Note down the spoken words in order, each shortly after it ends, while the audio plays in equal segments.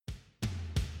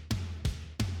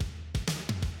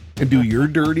and do your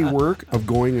dirty work of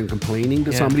going and complaining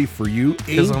to somebody for you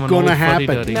ain't going to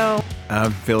happen. No.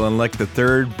 I'm feeling like the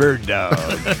third bird dog.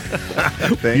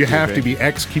 You have to be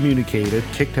excommunicated,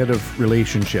 kicked out of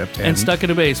relationships. And stuck in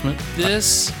a basement.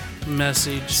 This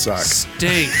message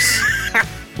stinks.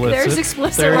 There's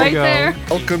explicit There right you go. there.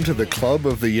 Welcome to the club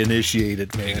of the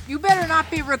initiated, man. You better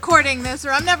not be recording this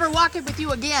or I'm never walking with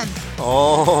you again.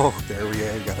 Oh, there we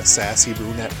are. Got a sassy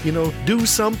brunette. You know, do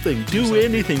something, do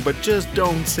anything, but just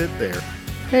don't sit there.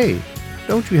 Hey,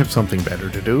 don't you have something better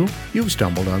to do? You've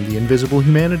stumbled on the Invisible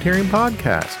Humanitarian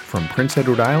Podcast from Prince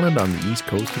Edward Island on the east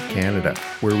coast of Canada,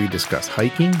 where we discuss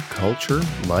hiking, culture,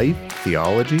 life,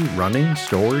 theology, running,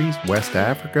 stories, West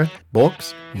Africa,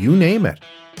 books, you name it.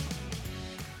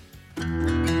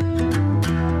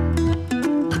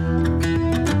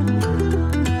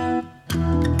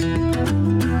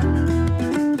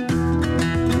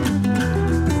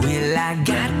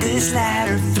 This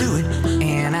ladder fluid,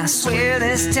 and I swear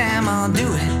this time I'll do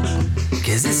it,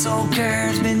 'cause this old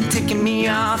curve's been ticking me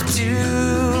off too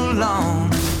long.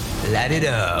 Light it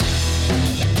up.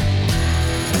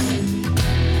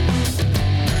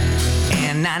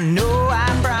 And I know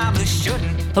I probably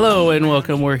shouldn't. Hello and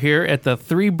welcome. We're here at the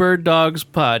Three Bird Dogs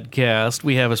podcast.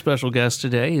 We have a special guest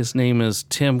today. His name is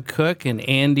Tim Cook, and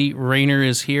Andy Rayner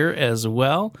is here as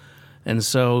well. And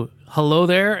so, hello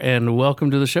there, and welcome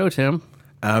to the show, Tim.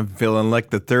 I'm feeling like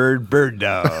the third bird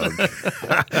dog.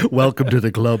 Welcome to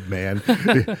the club, man.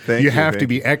 You have to man.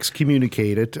 be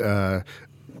excommunicated,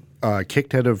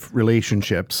 kicked out of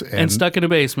relationships. And stuck in a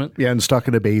basement. Yeah, and stuck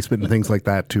in a basement and things like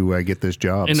that to get this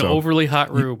job. In an overly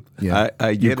hot room. Yeah,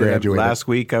 I get it. graduated. Last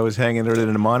week I was hanging out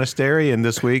in a monastery, and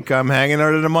this week I'm hanging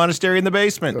out in a monastery in the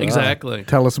basement. Exactly.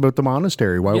 Tell us about the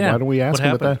monastery. Why don't we ask What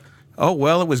about that? happened? Oh,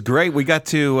 well, it was great. We got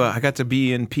to I got to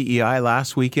be in PEI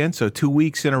last weekend, so 2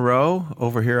 weeks in a row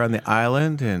over here on the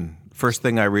island. And first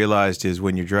thing I realized is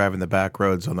when you're driving the back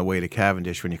roads on the way to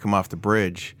Cavendish, when you come off the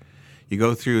bridge, you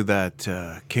go through that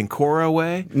Kinkora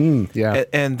way, Yeah.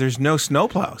 and there's no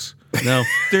snowplows. No.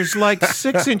 There's like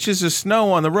 6 inches of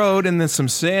snow on the road and then some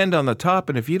sand on the top.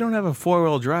 And if you don't have a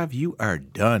four-wheel drive, you are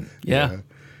done. Yeah.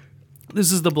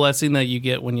 This is the blessing that you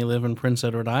get when you live in Prince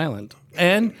Edward Island.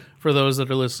 And for those that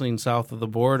are listening south of the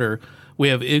border, we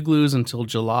have igloos until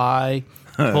July.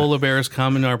 Polar bears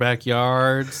come in our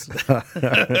backyards.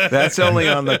 That's only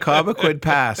on the Cobequid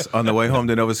Pass on the way home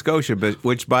to Nova Scotia, but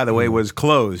which, by the way, was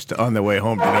closed on the way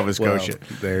home to Nova Scotia.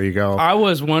 Well, there you go. I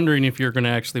was wondering if you're going to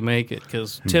actually make it,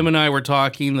 because Tim and I were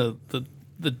talking.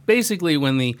 The basically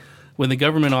when the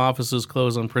government offices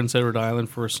close on Prince Edward Island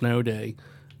for a snow day,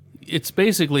 it's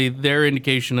basically their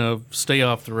indication of stay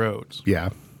off the roads. Yeah.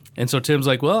 And so Tim's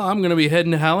like, well, I'm going to be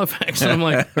heading to Halifax. And I'm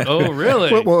like, oh,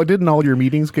 really? Well, didn't all your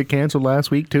meetings get canceled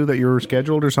last week, too, that you were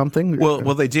scheduled or something? Well,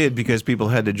 they did because people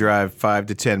had to drive 5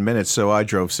 to 10 minutes, so I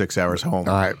drove 6 hours home.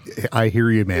 I hear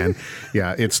you, man.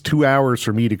 Yeah, it's 2 hours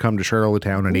for me to come to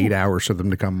Charlottetown and 8 hours for them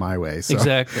to come my way. So.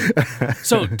 Exactly.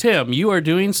 So, Tim, you are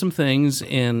doing some things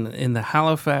in the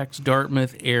Halifax,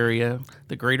 Dartmouth area,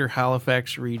 the greater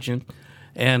Halifax region.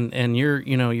 And you're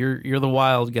the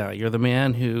wild guy. You're the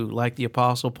man who, like the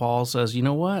Apostle Paul, says, you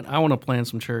know what? I want to plant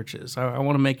some churches. I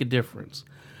want to make a difference.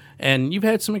 And you've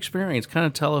had some experience. Kind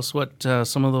of tell us what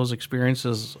some of those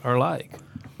experiences are like.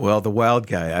 Well, the wild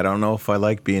guy. I don't know if I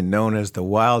like being known as the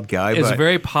wild guy. It's but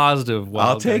very positive. Wild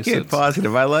I'll take guy it sense.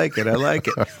 positive. I like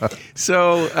it.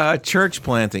 So, church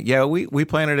planting. Yeah, we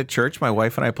planted a church. My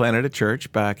wife and I planted a church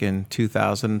back in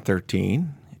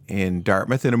 2013 in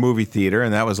Dartmouth in a movie theater,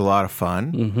 and that was a lot of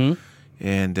fun. Mm-hmm.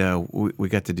 And we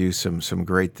got to do some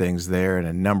great things there, and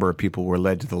a number of people were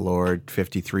led to the Lord.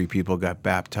 53 people got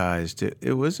baptized.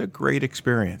 It was a great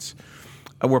experience.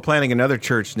 We're planning another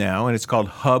church now, and it's called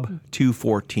Hub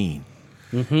 214.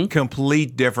 Mm-hmm.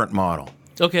 Complete different model.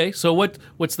 Okay, so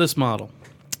what's this model?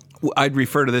 I'd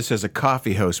refer to this as a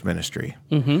coffee house ministry.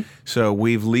 Mm-hmm. So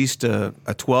we've leased a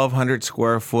 1,200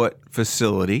 square foot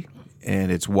facility,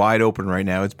 and it's wide open right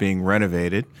now. It's being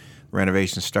renovated.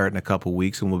 Renovations start in a couple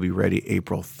weeks, and we'll be ready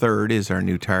April 3rd is our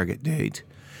new target date.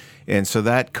 And so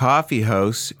that coffee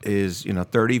house is,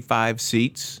 35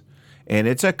 seats, and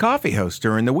it's a coffee house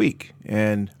during the week.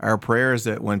 And our prayer is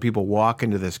that when people walk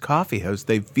into this coffee house,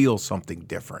 they feel something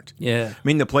different. Yeah. I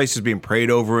mean, the place is being prayed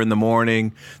over in the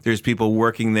morning. There's people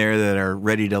working there that are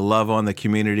ready to love on the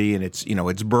community, and it's,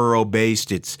 it's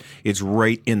borough-based. It's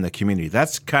right in the community.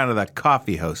 That's kind of the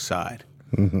coffee house side.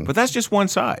 Mm-hmm. But that's just one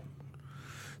side.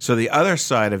 So the other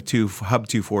side of Hub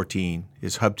 214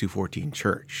 is Hub 214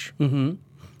 Church. Mm-hmm.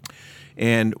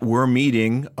 And we're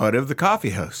meeting out of the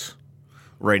coffee house.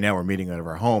 Right now we're meeting out of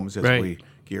our homes as we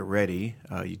get ready.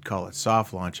 You'd call it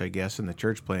soft launch, I guess, in the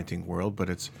church planting world,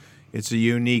 but it's It's a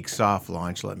unique soft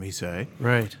launch, let me say.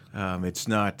 Right. It's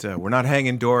not. We're not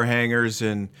hanging door hangers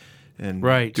and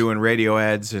Right. doing radio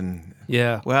ads and.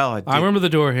 Yeah. Well, I remember the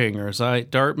door hangers.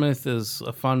 Dartmouth is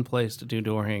a fun place to do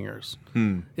door hangers.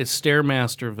 It's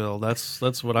Stairmasterville.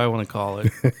 That's what I want to call it.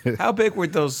 How big were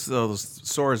those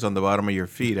sores on the bottom of your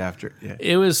feet after? Yeah.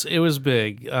 It was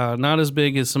big. Not as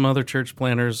big as some other church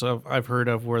planters I've heard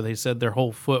of, where they said their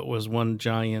whole foot was one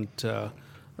giant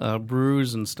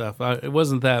bruise and stuff. It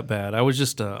wasn't that bad. I was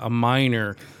just a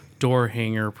minor door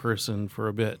hanger person for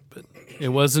a bit, but it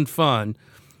wasn't fun.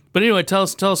 But anyway, tell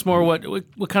us more.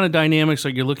 What kind of dynamics are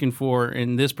you looking for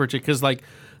in this particular? Because like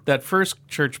that first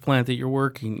church plant that you're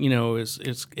working,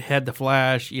 it had the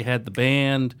flash, you had the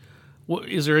band.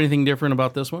 Is there anything different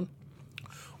about this one?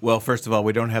 Well, first of all,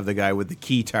 we don't have the guy with the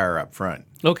keytar up front.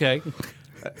 Okay.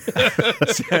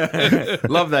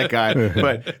 Love that guy,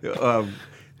 but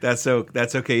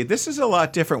that's okay. This is a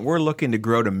lot different. We're looking to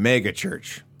grow to mega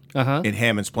church in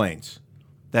Hammonds Plains.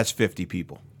 That's 50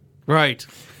 people. Right.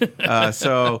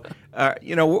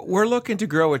 We're looking to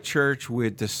grow a church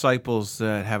with disciples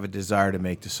that have a desire to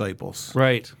make disciples.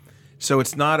 Right. So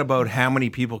it's not about how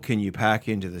many people can you pack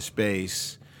into the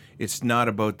space. It's not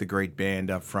about the great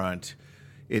band up front.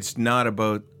 It's not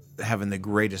about having the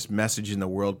greatest message in the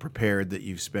world prepared that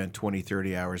you've spent 20,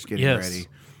 30 hours getting ready.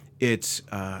 It's,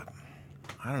 I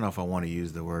don't know if I want to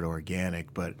use the word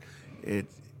organic, but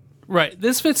Right.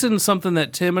 This fits into something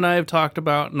that Tim and I have talked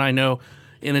about, and I know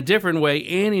in a different way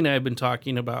Annie and I have been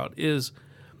talking about, is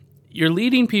you're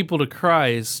leading people to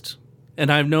Christ,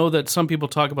 and I know that some people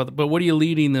talk about that, but what are you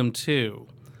leading them to?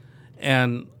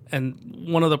 And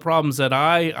one of the problems that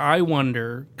I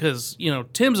wonder, because,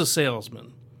 Tim's a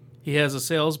salesman. He has a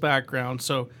sales background,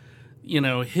 so,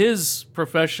 his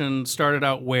profession started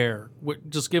out where?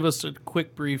 Just give us a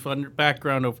quick brief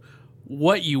background of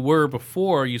what you were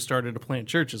before you started to plant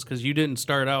churches, because you didn't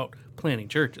start out planting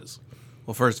churches.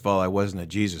 Well, first of all, I wasn't a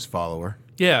Jesus follower.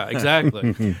 Yeah,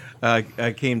 exactly. I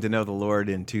came to know the Lord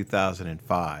in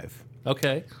 2005.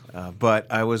 Okay.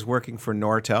 But I was working for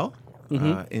Nortel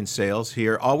in sales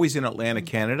here, always in Atlantic,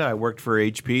 Canada. I worked for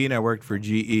HP and I worked for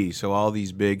GE, so all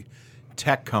these big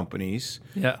tech companies.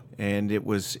 Yeah. And it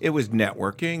was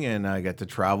networking, and I got to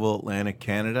travel Atlantic,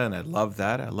 Canada, and I loved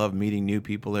that. I love meeting new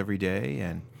people every day,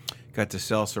 and got to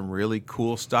sell some really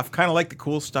cool stuff, kind of like the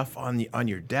cool stuff on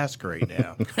your desk right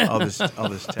now. all this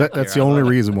tech. That's the only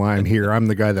reason why I'm here. I'm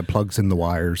the guy that plugs in the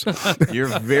wires.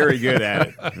 You're very good at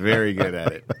it. Very good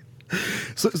at it.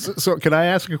 So can I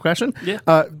ask a question?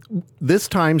 Yeah. This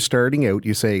time starting out,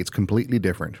 you say it's completely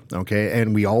different, okay?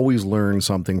 And we always learn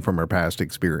something from our past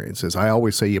experiences. I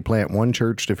always say you plant one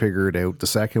church to figure it out, the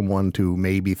second one to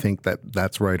maybe think that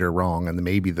that's right or wrong, and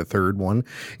maybe the third one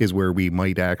is where we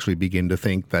might actually begin to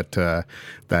think that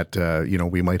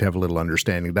we might have a little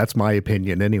understanding. That's my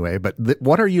opinion anyway. But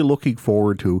what are you looking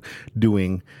forward to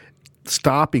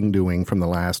stopping doing from the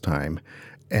last time?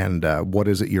 And what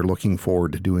is it you're looking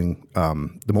forward to doing?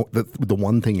 The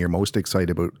one thing you're most excited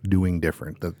about doing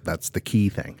different. That's the key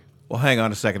thing. Well, hang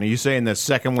on a second. Are you saying the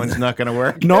second one's not going to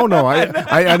work? No.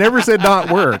 I never said not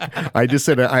work. I just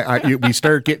said we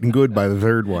start getting good by the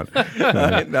third one.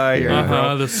 No, I hear you,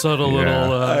 bro. The subtle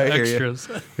little extras.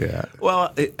 Yeah.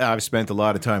 Well, I've spent a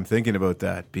lot of time thinking about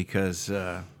that because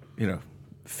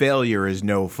failure is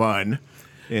no fun.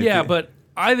 But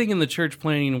I think in the church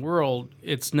planting world,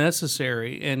 it's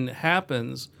necessary and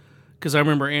happens because I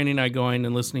remember Andy and I going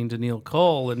and listening to Neil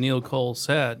Cole, and Neil Cole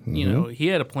said, he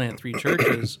had to plant 3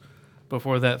 churches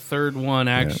before that third one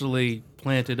actually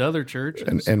planted other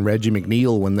churches. And Reggie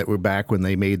McNeil, when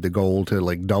they made the goal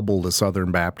to double the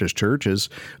Southern Baptist churches,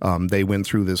 they went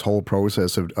through this whole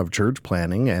process of church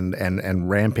planning and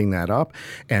ramping that up.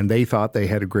 And they thought they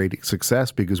had a great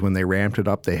success because when they ramped it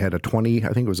up, they had a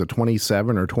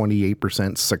 27 or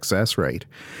 28% success rate.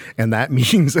 And that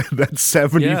means that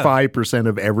 75%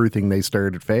 of everything they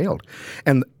started failed.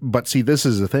 But see, this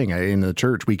is the thing. In the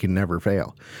church, we can never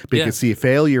fail. Because see,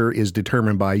 failure is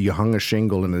determined by you hung a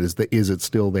shingle and is it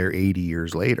still there 80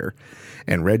 years later?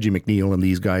 And Reggie McNeil and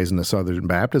these guys in the Southern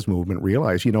Baptist movement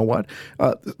realized, you know what?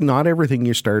 Not everything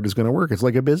you start is going to work. It's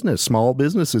like a business. Small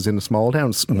businesses in a small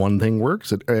town, one thing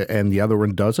works and the other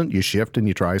one doesn't. You shift and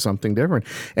you try something different.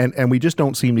 And we just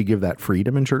don't seem to give that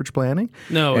freedom in church planning.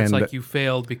 No, it's like you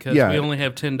failed because we only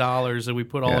have $10 and we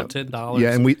put all of $10.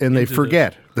 Yeah, and they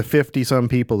forget the 50-some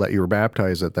people that you were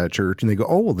baptized at that church, and they go,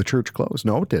 oh, well, the church closed.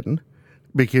 No, it didn't.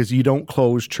 Because you don't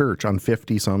close church on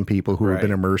 50-some people who have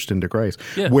been immersed into Christ.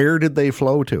 Yeah. Where did they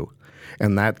flow to?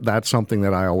 And that's something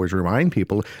that I always remind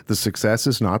people. The success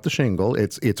is not the shingle.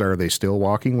 It's are they still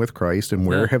walking with Christ, and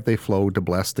where have they flowed to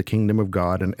bless the kingdom of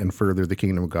God and further the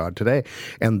kingdom of God today?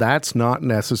 And that's not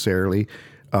necessarily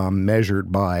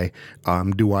measured by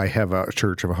do I have a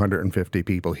church of 150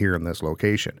 people here in this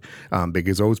location?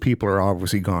 Because those people are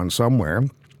obviously gone somewhere,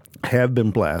 have been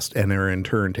blessed, and are in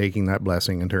turn taking that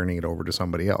blessing and turning it over to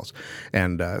somebody else.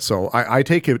 And so I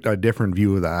take a different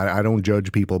view of that. I don't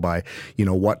judge people by,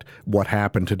 what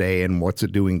happened today and what's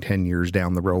it doing 10 years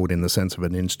down the road in the sense of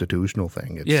an institutional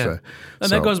thing. It's,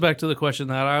 and that goes back to the question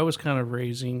that I was kind of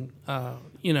raising.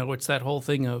 It's that whole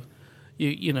thing of,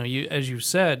 you as you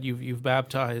said, you've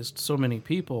baptized so many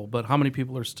people, but how many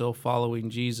people are still following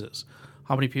Jesus?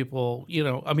 How many people,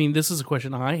 this is a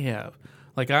question I have.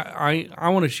 Like, I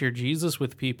want to share Jesus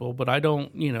with people, but I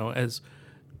don't, as,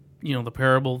 the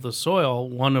parable of the soil,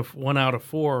 one out of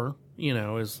four,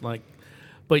 is like,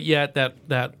 but yet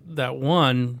that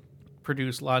one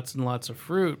produced lots and lots of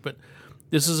fruit. But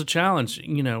this is a challenge.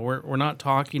 We're not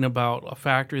talking about a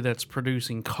factory that's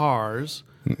producing cars.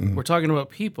 Mm-mm. We're talking about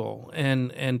people,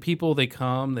 and people, they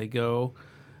come, they go.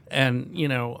 And,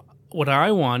 what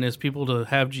I want is people to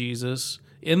have Jesus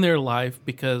in their life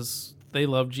because they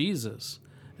love Jesus.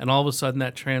 And all of a sudden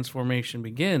that transformation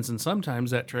begins. And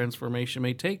sometimes that transformation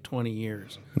may take 20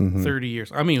 years, 30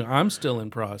 years. I mean, I'm still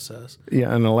in process.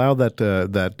 Yeah, and allow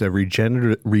that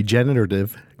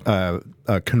regenerative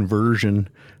conversion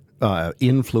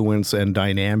influence and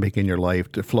dynamic in your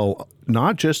life to flow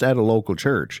not just at a local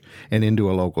church and into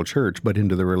a local church, but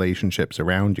into the relationships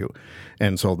around you.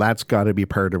 And so that's got to be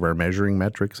part of our measuring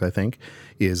metrics, I think,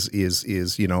 is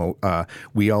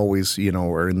we always,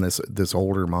 are in this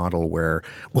older model where,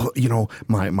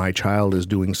 my child is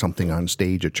doing something on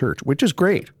stage at church, which is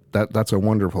great. That's a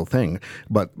wonderful thing,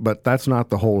 but that's not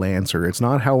the whole answer. It's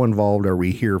not how involved are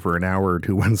we here for an hour or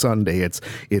two on Sunday.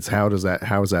 It's how is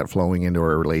that flowing into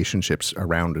our relationships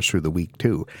around us through the week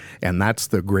too, and that's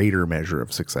the greater measure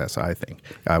of success, I think.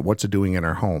 What's it doing in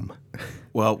our home?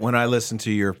 Well, when I listened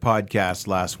to your podcast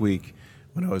last week,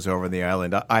 when I was over on the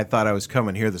island, I thought I was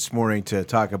coming here this morning to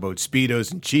talk about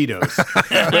Speedos and Cheetos.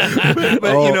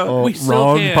 we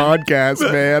wrong can.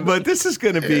 Podcast, man. But this is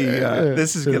going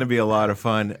to be a lot of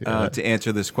fun to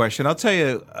answer this question. I'll tell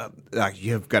you,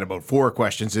 you've got about 4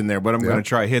 questions in there, but I'm going to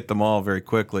try to hit them all very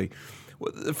quickly.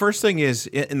 Well, the first thing is,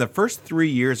 in the first 3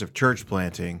 years of church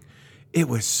planting, it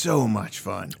was so much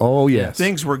fun. Oh, yes.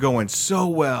 Things were going so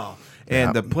well.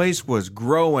 And the place was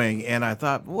growing, and I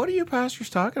thought, what are you pastors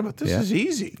talking about? This is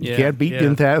easy. You can't beat the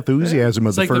enthusiasm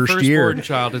of it's the like first year. It's like the firstborn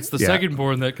child. It's the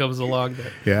secondborn that comes along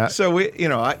there. Yeah. So,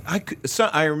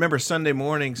 I remember Sunday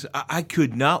mornings, I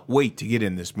could not wait to get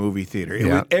in this movie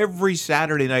theater. Every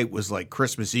Saturday night was like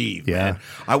Christmas Eve, man.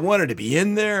 I wanted to be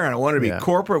in there, and I wanted to be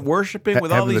corporate worshiping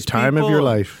with all these people. Having the time of your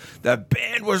life. The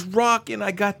band was rocking.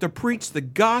 I got to preach the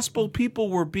gospel. People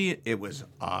were it was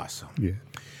awesome.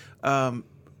 Yeah.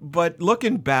 But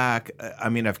looking back,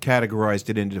 I've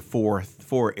categorized it into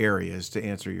four areas to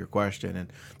answer your question.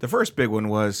 And the first big one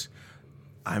was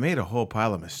I made a whole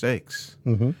pile of mistakes.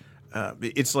 Mm-hmm.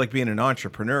 It's like being an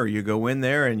entrepreneur. You go in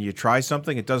there and you try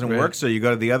something, it doesn't work, so you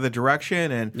go to the other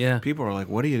direction, and people are like,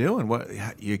 "What are you doing? What?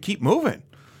 You keep moving."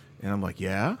 And I'm like,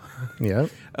 "Yeah." Yeah.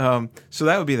 So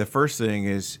that would be the first thing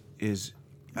is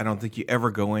I don't think you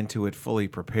ever go into it fully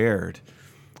prepared.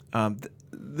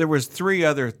 There was 3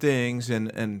 other things,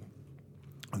 and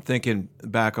I'm thinking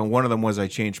back on one of them was I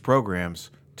changed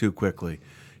programs too quickly.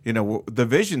 The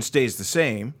vision stays the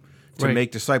same to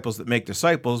make disciples that make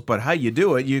disciples, but how you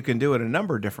do it, you can do it a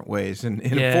number of different ways. And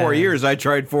in 4 years, I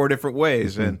tried 4 different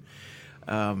ways. And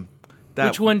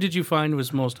which one did you find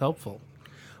was most helpful?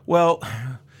 Well,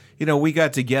 we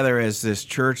got together as this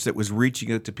church that was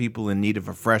reaching out to people in need of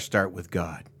a fresh start with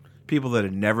God, people that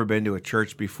had never been to a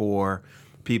church before,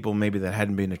 people maybe that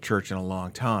hadn't been to church in a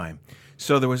long time.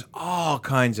 So there was all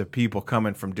kinds of people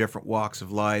coming from different walks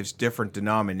of lives, different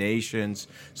denominations.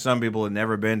 Some people had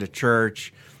never been to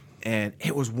church, and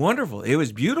it was wonderful. It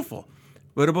was beautiful.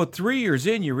 But about 3 years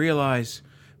in, you realize,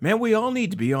 man, we all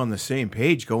need to be on the same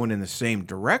page, going in the same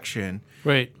direction.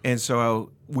 Right. And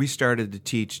so we started to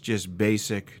teach just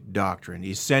basic doctrine,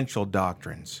 essential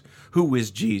doctrines. Who is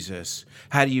Jesus?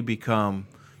 How do you become...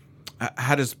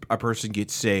 How does a person get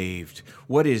saved?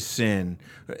 What is sin?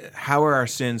 How are our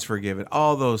sins forgiven?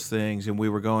 All those things. And we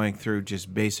were going through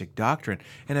just basic doctrine.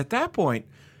 And at that point,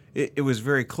 it was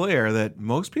very clear that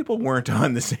most people weren't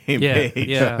on the same Yeah, page.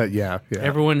 yeah. Yeah.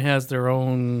 Everyone has their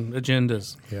own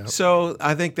agendas. Yeah. So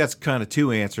I think that's kind of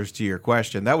two answers to your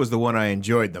question. That was the one I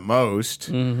enjoyed the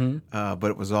most, but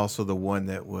it was also the one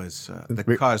that was that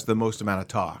caused the most amount of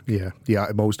talk. Yeah.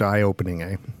 Most eye-opening,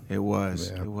 eh? It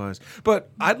was.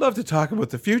 But I'd love to talk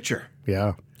about the future.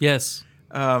 Yeah. Yes.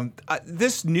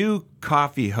 This new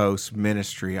coffee house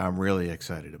ministry I'm really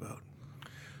excited about.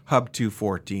 Hub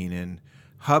 214, and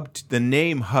the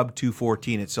name Hub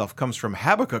 214 itself comes from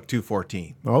Habakkuk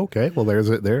 2:14. Okay, well, there's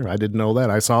it there. I didn't know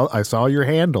that. I saw your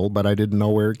handle, but I didn't know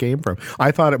where it came from.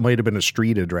 I thought it might have been a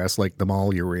street address, like the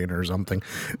mall you were in or something.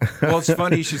 Well, it's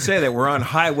funny you should say that. We're on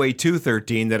Highway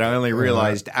 213 that I only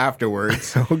realized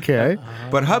afterwards. Okay.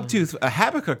 But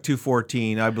Habakkuk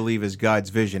 2:14, I believe, is God's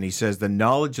vision. He says, "The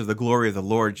knowledge of the glory of the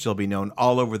Lord shall be known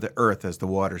all over the earth as the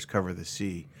waters cover the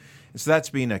sea." And so that's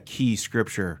been a key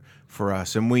scripture for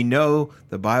us. And we know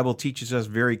the Bible teaches us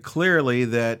very clearly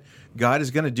that God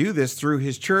is going to do this through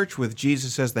his church with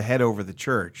Jesus as the head over the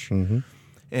church. Mm-hmm.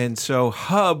 And so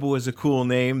Hub was a cool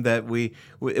name that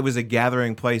it was a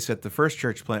gathering place at the first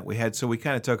church plant we had. So we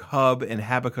kind of took Hub and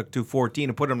Habakkuk 2:14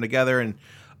 and put them together, and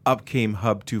up came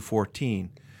Hub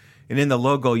 2:14. And in the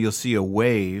logo, you'll see a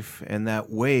wave, and that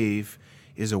wave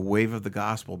is a wave of the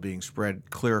gospel being spread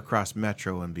clear across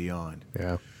Metro and beyond.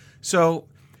 Yeah. So,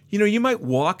 you might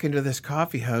walk into this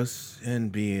coffee house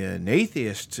and be an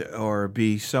atheist or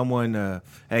be someone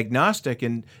agnostic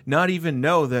and not even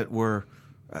know that we're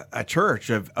a church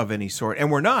of any sort.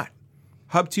 And we're not.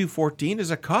 Hub 214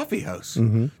 is a coffee house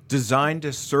designed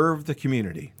to serve the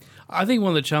community. I think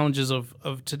one of the challenges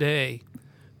of today,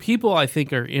 people I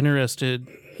think are interested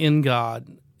in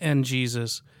God and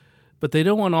Jesus, but they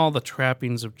don't want all the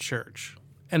trappings of church.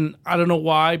 And I don't know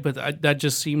why, but that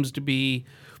just seems to be...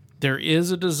 There is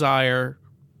a desire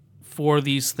for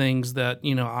these things that,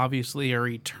 obviously are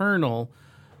eternal,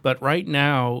 but right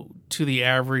now, to the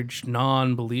average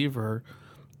non-believer,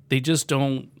 they just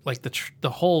don't, like the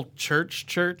whole church,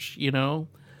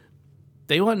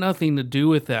 they want nothing to do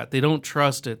with that. They don't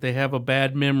trust it. They have a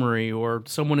bad memory, or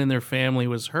someone in their family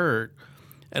was hurt.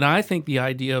 And I think the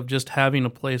idea of just having a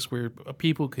place where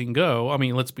people can go, I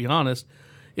mean, let's be honest,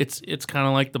 it's kind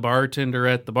of like the bartender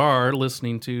at the bar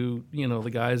listening to, the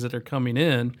guys that are coming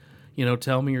in,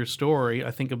 tell me your story.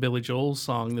 I think of Billy Joel's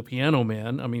song, The Piano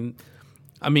Man.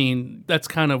 I mean, that's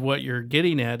kind of what you're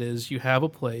getting at is you have a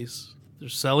place, they're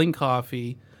selling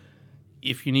coffee.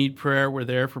 If you need prayer, we're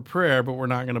there for prayer, but we're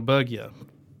not going to bug you.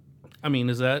 I mean,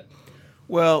 is that...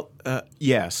 Well,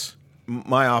 yes.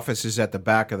 My office is at the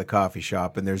back of the coffee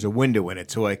shop, and there's a window in it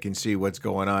so I can see what's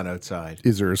going on outside.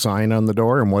 Is there a sign on the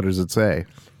door, and what does it say?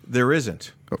 There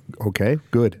isn't. Okay,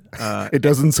 good. It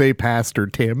doesn't say Pastor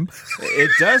Tim. It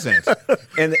doesn't.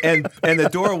 And the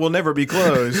door will never be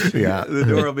closed. Yeah. The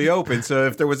door will be open. So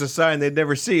if there was a sign, they'd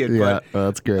never see it. Yeah, but,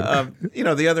 that's good.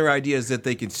 The other idea is that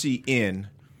they can see in.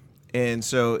 And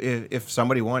so if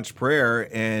somebody wants prayer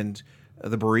and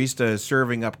the barista is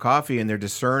serving up coffee and they're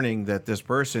discerning that this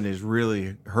person is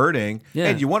really hurting,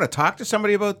 and you want to talk to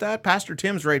somebody about that, Pastor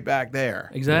Tim's right back there.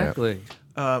 Exactly.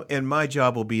 And my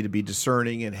job will be to be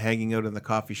discerning and hanging out in the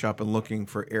coffee shop and looking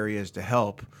for areas to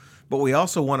help. But we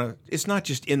also want to, it's not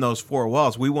just in those four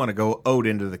walls. We want to go out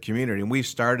into the community. And we've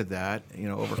started that.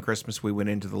 Over Christmas, we went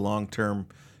into the long-term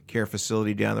care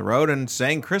facility down the road and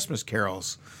sang Christmas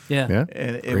carols. Yeah.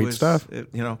 And it Great was, stuff.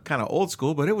 Kind of old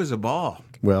school, but it was a ball.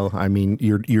 Well, I mean,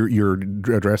 you're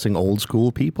addressing old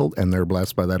school people, and they're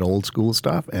blessed by that old school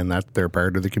stuff, and that they're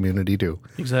part of the community too.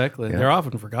 Exactly. Yeah. They're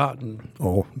often forgotten.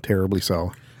 Oh, terribly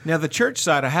so. Now, the church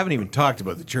side, I haven't even talked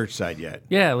about the church side yet.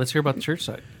 Yeah, let's hear about the church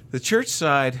side. The church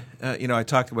side, I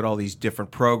talked about all these different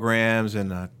programs,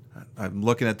 and I'm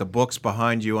looking at the books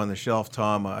behind you on the shelf,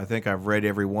 Tom. I think I've read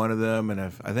every one of them, and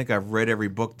I think I've read every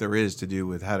book there is to do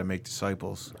with how to make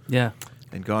disciples. Yeah.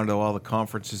 And gone to all the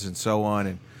conferences and so on.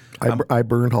 And I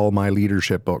burned all my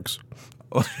leadership books,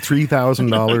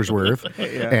 $3,000 worth,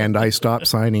 and I stopped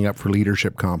signing up for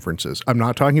leadership conferences. I'm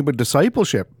not talking about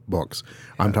discipleship books.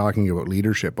 I'm talking about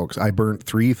leadership books. I burnt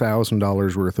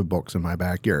 $3,000 worth of books in my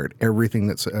backyard, everything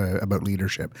that's about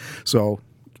leadership. So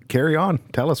carry on.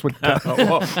 Tell us what...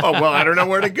 well, I don't know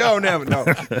where to go now.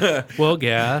 No. Well,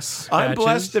 gas. I'm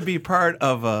blessed to be part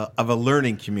of a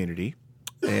learning community,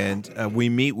 and we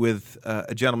meet with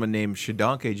a gentleman named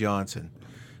Shadonke Johnson,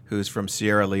 who's from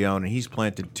Sierra Leone, and he's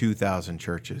planted 2,000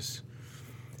 churches.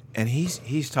 And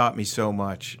he's taught me so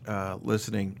much,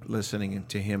 listening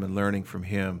to him and learning from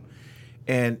him.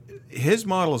 And his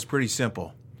model is pretty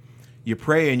simple. You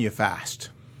pray and you fast.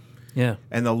 Yeah.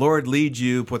 And the Lord leads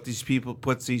you, puts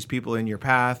these people in your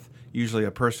path, usually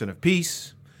a person of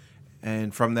peace,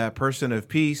 And from that person of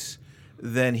peace,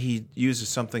 then he uses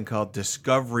something called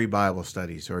Discovery Bible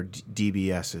Studies, or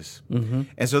DBSs. Mm-hmm.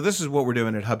 And so this is what we're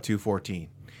doing at Hub 214.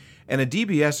 And a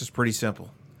DBS is pretty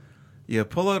simple. You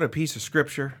pull out a piece of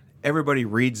Scripture. Everybody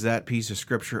reads that piece of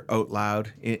Scripture out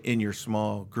loud in your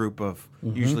small group of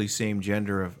usually same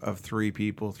gender of 3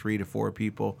 people, 3 to 4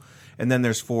 people. And then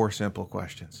there's 4 simple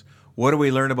questions. What do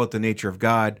we learn about the nature of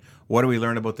God? What do we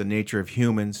learn about the nature of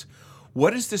humans?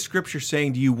 What is the Scripture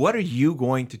saying to you? What are you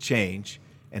going to change?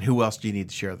 And who else do you need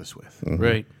to share this with? Mm-hmm.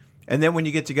 Right. And then when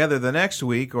you get together the next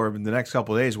week or the next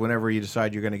couple of days, whenever you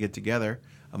decide you're going to get together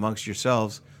amongst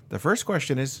yourselves, the first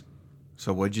question is,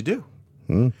 so what'd you do?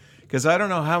 Because I don't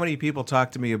know how many people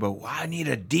talk to me about, well, I need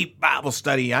a deep Bible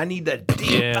study. I need a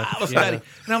deep Bible study.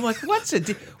 And I'm like, what's a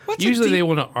deep? Usually they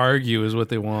want to argue is what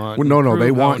they want. Well, no,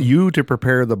 they want you to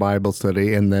prepare the Bible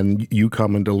study, and then you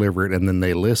come and deliver it, and then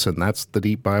they listen. That's the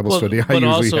deep Bible study I usually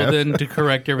have. But also then to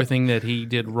correct everything that he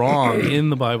did wrong in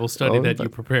the Bible study that you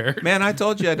prepared. Man, I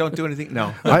told you I don't do anything.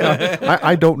 No.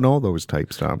 I don't know those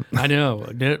types, Tom. I know.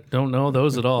 Don't know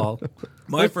those at all.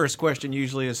 My first question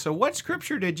usually is, so what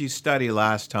Scripture did you study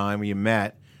last time you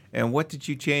met, and what did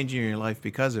you change in your life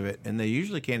because of it? And they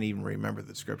usually can't even remember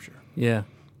the Scripture. Yeah.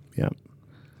 Yeah.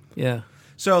 Yeah.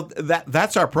 So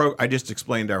that's our I just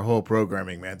explained our whole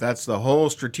programming, man. That's the whole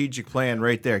strategic plan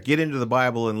right there. Get into the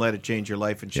Bible and let it change your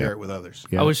life and share it with others.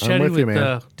 Yeah, I was chatting with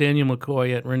with Daniel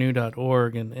McCoy at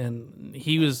renew.org, and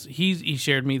he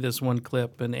shared me this one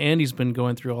clip, and Andy's been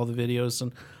going through all the videos,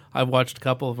 and I've watched a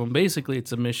couple of them. Basically,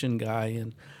 it's a mission guy,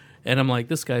 and I'm like,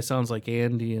 this guy sounds like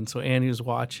Andy, and so Andy was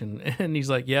watching, and he's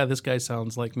like, yeah, this guy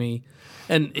sounds like me,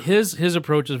 and his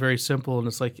approach is very simple, and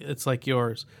it's like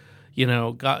yours. You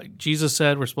know, God, Jesus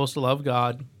said we're supposed to love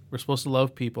God, we're supposed to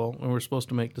love people, and we're supposed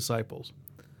to make disciples.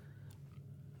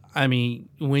 I mean,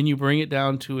 when you bring it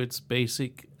down to its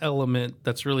basic element,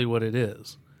 that's really what it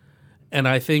is. And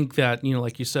I think that, you know,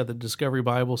 like you said, the Discovery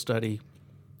Bible Study,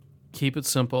 keep it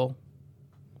simple.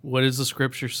 What does the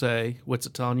Scripture say? What's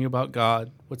it telling you about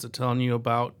God? What's it telling you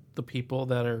about the people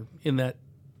that are in that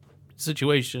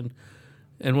situation?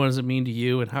 And what does it mean to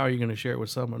you? And how are you going to share it with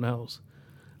someone else?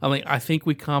 I think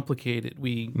we complicate it.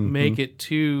 We make it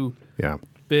too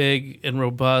big and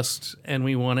robust, and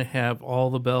we want to have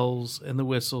all the bells and the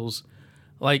whistles.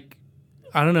 Like,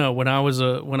 I don't know, when I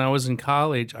was in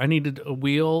college, I needed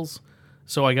wheels,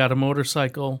 so I got a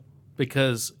motorcycle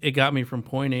because it got me from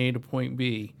point A to point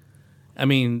B. I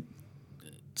mean,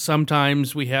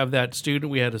 sometimes we have that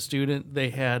student. We had a student.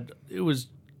 It was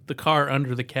the car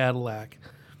under the Cadillac,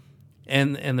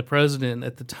 and the president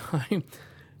at the time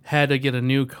had to get a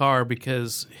new car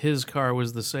because his car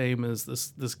was the same as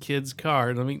this kid's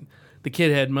car. And I mean, the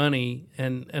kid had money,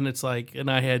 and it's like, and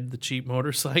I had the cheap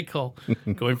motorcycle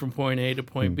going from point A to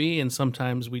point B. And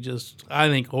sometimes I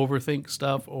think overthink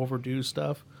stuff, overdo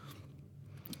stuff.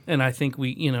 And I think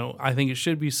I think it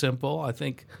should be simple. I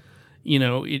think,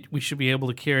 we should be able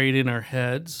to carry it in our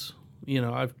heads.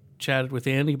 I've chatted with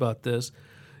Andy about this.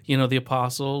 The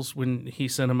apostles, when he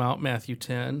sent them out, Matthew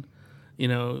 10,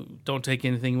 don't take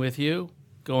anything with you.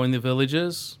 Go in the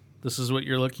villages. This is what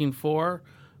you're looking for.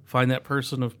 Find that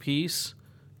person of peace.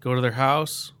 Go to their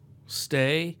house.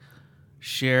 Stay.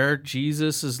 Share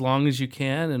Jesus as long as you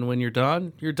can. And when you're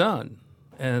done, you're done.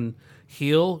 And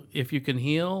heal if you can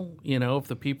heal. If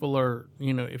the people are,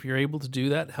 if you're able to do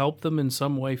that, help them in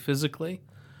some way physically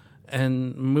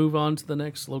and move on to the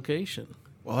next location.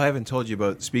 Well, I haven't told you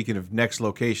about, speaking of next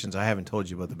locations, I haven't told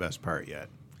you about the best part yet.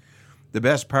 The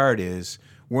best part is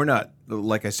we're not,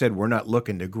 like I said, we're not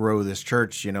looking to grow this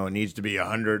church. It needs to be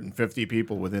 150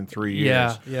 people within 3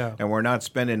 years. Yeah. And we're not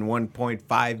spending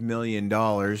 $1.5 million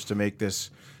to make this,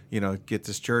 get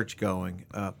this church going.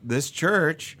 This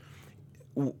church,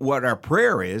 what our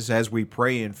prayer is as we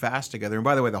pray and fast together. And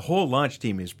by the way, the whole launch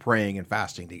team is praying and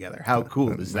fasting together. How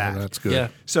cool is that? That's good. Yeah.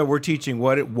 So we're teaching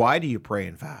why do you pray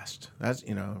and fast? That's,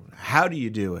 how do you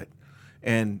do it?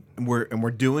 And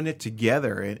we're doing it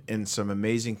together, and some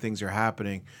amazing things are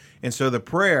happening. And so the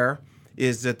prayer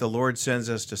is that the Lord sends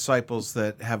us disciples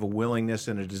that have a willingness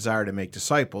and a desire to make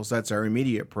disciples. That's our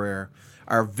immediate prayer.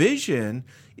 Our vision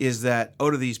is that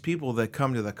out of these people that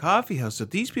come to the coffee house, that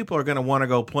these people are going to want to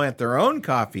go plant their own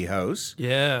coffee house.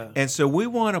 Yeah. And so we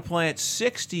want to plant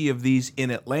 60 of these in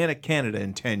Atlantic, Canada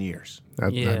in 10 years.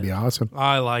 That'd be awesome.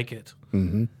 I like it.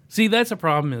 Mm-hmm. See, that's a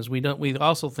problem is we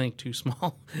also think too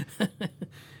small.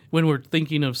 when we're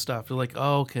thinking of stuff, they're like,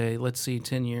 oh, okay, let's see,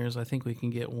 10 years. I think we can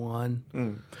get one.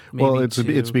 Well, maybe it's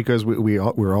two. because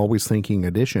we're always thinking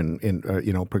addition,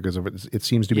 because of it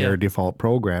seems to be our default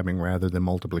programming rather than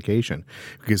multiplication.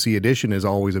 Because the addition is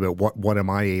always about what am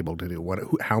I able to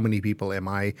do? How many people am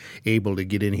I able to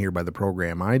get in here by the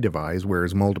program I devise?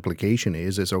 Whereas multiplication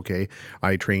is okay.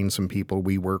 I train some people,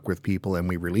 we work with people, and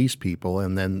we release people,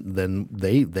 and then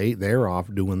they're off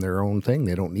doing their own thing.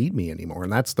 They don't need me anymore,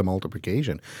 and that's the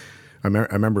multiplication. I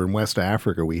remember in West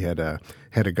Africa we had a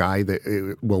guy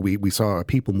that we saw a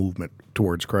people movement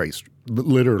towards Christ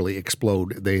literally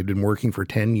explode. They had been working for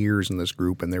 10 years in this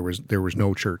group, and there was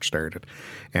no church started,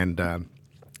 and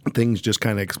things just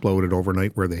kind of exploded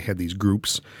overnight where they had these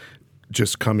groups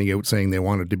just coming out saying they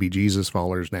wanted to be Jesus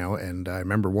followers now. And I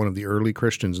remember one of the early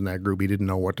Christians in that group, he didn't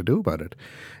know what to do about it.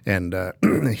 And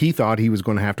he thought he was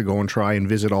going to have to go and try and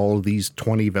visit all of these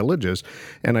 20 villages.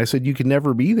 And I said, you can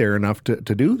never be there enough to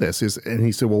do this. And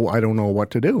he said, well, I don't know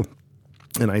what to do.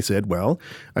 And I said,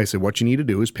 what you need to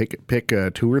do is pick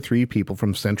 2 or 3 people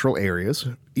from central areas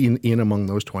in among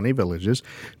those 20 villages,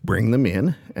 bring them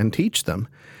in and teach them.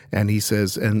 And he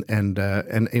says, and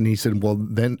he said, well,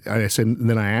 then I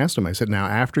asked him, I said, now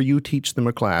after you teach them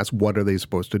a class, what are they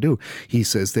supposed to do? He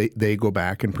says they go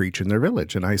back and preach in their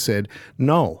village. And I said,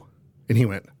 no. And he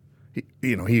went,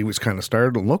 he was kind of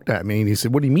startled and looked at me and he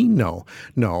said, what do you mean no?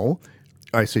 No.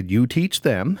 I said, you teach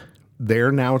them.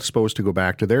 They're now supposed to go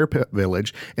back to their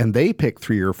village, and they pick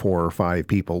 3 or 4 or 5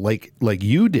 people like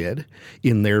you did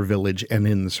in their village and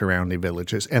in the surrounding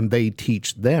villages, and they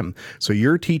teach them. So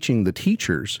you're teaching the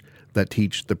teachers that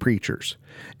teach the preachers.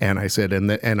 And I said,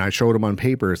 and I showed them on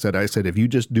paper. I said, if you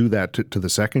just do that to the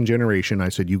second generation, I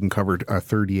said, you can cover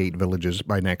 38 villages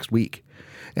by next week.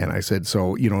 And I said,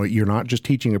 so, you're not just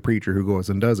teaching a preacher who goes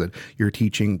and does it. You're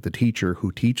teaching the teacher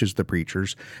who teaches the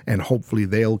preachers, and hopefully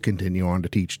they'll continue on to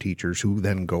teach teachers who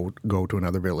then go to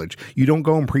another village. You don't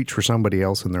go and preach for somebody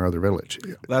else in their other village.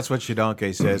 That's what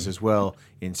Shadonke says as well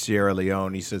in Sierra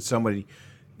Leone. He said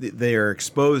they are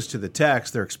exposed to the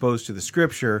text, they're exposed to the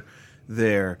scripture,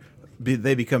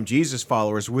 they become Jesus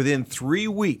followers within 3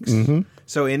 weeks. Mm-hmm.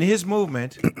 So in his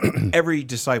movement, every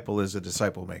disciple is a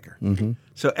disciple maker. Mm-hmm.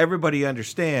 So everybody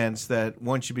understands that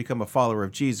once you become a follower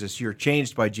of Jesus, you're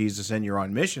changed by Jesus and you're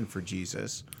on mission for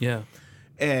Jesus. Yeah.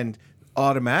 And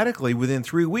automatically, within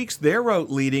 3 weeks, they're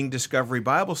out leading Discovery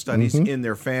Bible studies in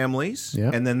their families,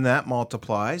 and then that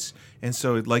multiplies. And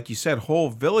so, like you said, whole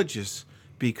villages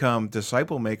become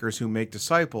disciple makers who make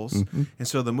disciples. Mm-hmm. And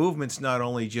so the movement's not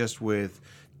only just with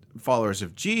followers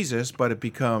of Jesus, but it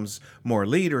becomes more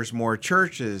leaders, more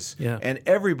churches, and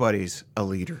everybody's a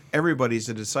leader. Everybody's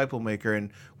a disciple maker.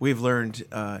 And we've learned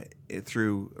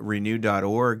through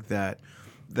renew.org that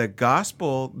the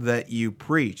gospel that you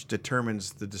preach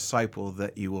determines the disciple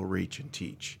that you will reach and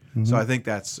teach. Mm-hmm. So I think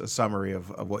that's a summary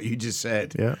of what you just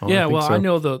said. I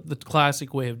know the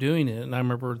classic way of doing it. And I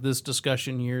remember this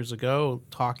discussion years ago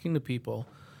talking to people.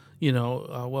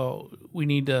 We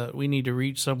need to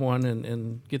reach someone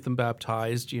and get them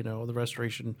baptized. The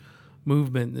restoration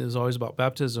movement is always about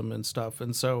baptism and stuff.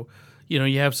 And so,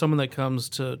 you have someone that comes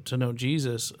to know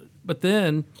Jesus, but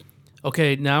then,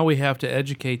 okay, now we have to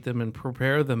educate them and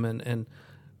prepare them and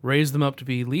raise them up to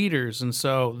be leaders. And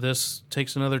so this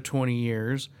takes another 20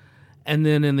 years. And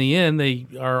then in the end, they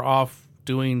are off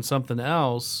doing something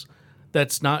else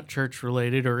that's not church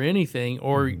related or anything,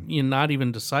 or not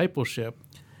even discipleship.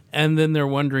 And then they're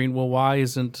wondering, well, why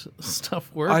isn't stuff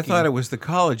working? I thought it was the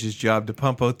college's job to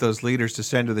pump out those leaders to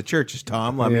send to the churches,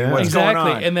 Tom. I mean, what's going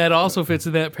on? And that also fits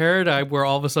in that paradigm where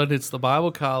all of a sudden it's the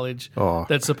Bible college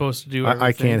that's supposed to do everything.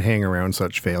 I can't hang around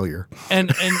such failure.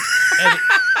 And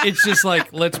it's just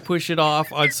like, let's push it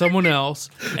off on someone else,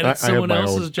 and it's someone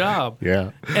else's job.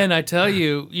 Yeah. And I tell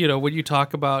you, when you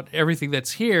talk about everything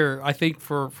that's here, I think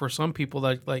for some people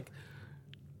that like,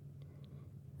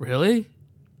 really?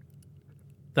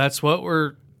 That's what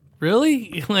we're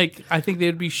really like. I think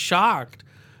they'd be shocked.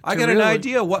 I got an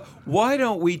idea. Why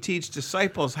don't we teach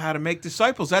disciples how to make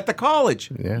disciples at the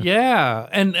college? Yeah.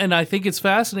 And I think it's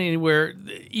fascinating where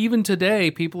even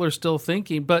today people are still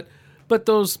thinking, but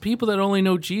those people that only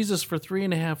know Jesus for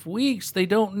 3.5 weeks, they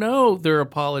don't know their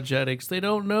apologetics, they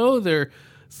don't know their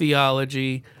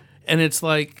theology, and it's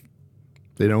like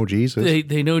they know Jesus.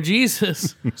 They know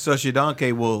Jesus. So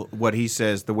Shadonke what he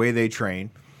says, the way they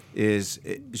train is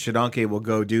Shadonke will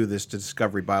go do this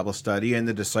Discovery Bible study, and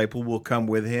the disciple will come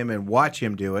with him and watch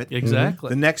him do it. Exactly.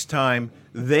 The next time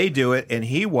they do it, and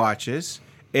he watches,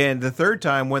 and the third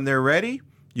time when they're ready,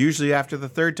 usually after the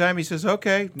third time, he says,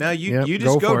 okay, now you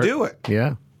just go do it.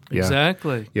 Yeah.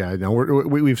 Exactly. Yeah, no,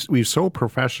 we've so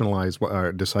professionalized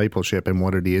our discipleship and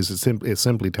what it is. It's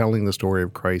simply telling the story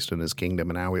of Christ and His kingdom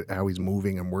and how He's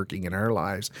moving and working in our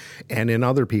lives and in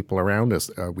other people around us.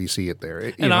 We see it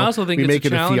there. I also think it's a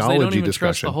challenge. They don't even trust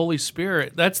discussion. the Holy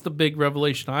Spirit. That's the big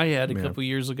revelation I had a couple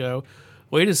years ago.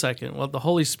 Wait a second. Well, the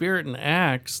Holy Spirit in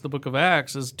Acts, the book of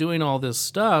Acts, is doing all this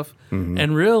stuff,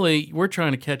 and really we're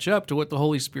trying to catch up to what the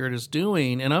Holy Spirit is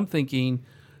doing. And I'm thinking,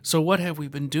 so what have we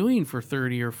been doing for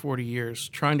 30 or 40 years?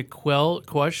 Trying to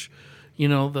quash,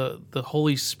 the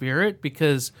Holy Spirit?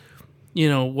 Because,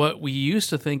 what we used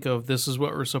to think of, this is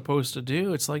what we're supposed to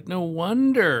do. It's like, no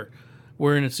wonder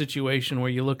we're in a situation where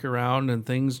you look around and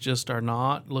things just are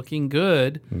not looking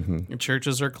good, and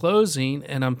churches are closing.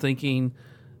 And I'm thinking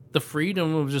the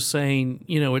freedom of just saying,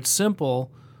 it's simple.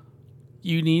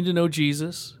 You need to know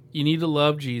Jesus. You need to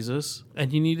love Jesus.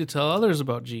 And you need to tell others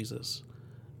about Jesus.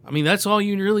 I mean, that's all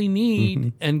you really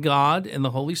need, and God and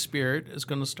the Holy Spirit is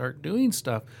going to start doing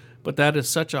stuff. But that is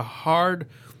such a hard,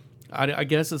 I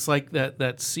guess it's like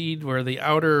that seed where the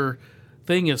outer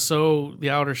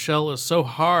shell is so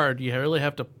hard, you really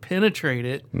have to penetrate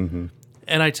it.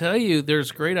 And I tell you,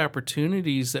 there's great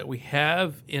opportunities that we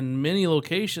have in many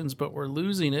locations, but we're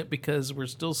losing it because we're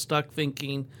still stuck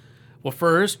thinking, well,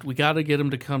 first, we got to get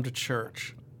them to come to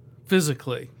church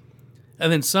physically.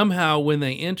 And then somehow when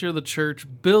they enter the church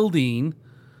building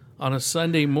on a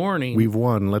Sunday morning, we've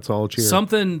won. Let's all cheer.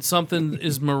 Something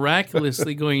is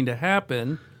miraculously going to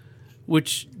happen,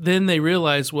 which then they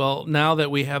realize, well, now that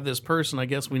we have this person, I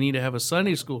guess we need to have a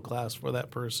Sunday school class for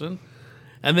that person.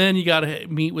 And then you got to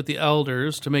meet with the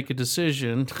elders to make a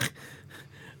decision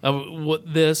of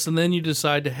what this, and then you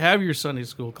decide to have your Sunday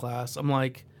school class. I'm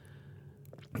like,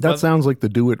 that sounds like the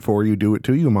do it for you, do it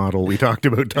to you model we talked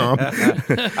about, Tom.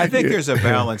 I think there's a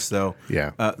balance, though.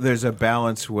 Yeah. There's a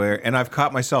balance where, and I've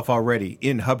caught myself already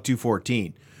in Hub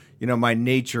 214. My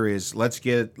nature is let's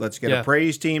get a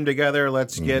praise team together.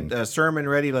 Let's get a sermon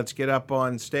ready. Let's get up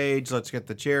on stage. Let's get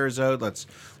the chairs out.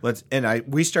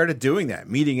 We started doing that,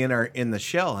 meeting in the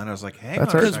shell, and I was like, hey,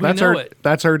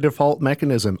 that's our default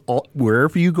mechanism.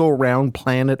 Wherever you go around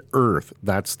planet Earth,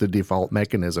 that's the default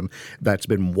mechanism that's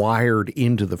been wired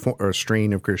into the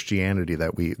strain of Christianity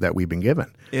that we've been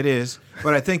given. It is,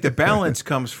 but I think the balance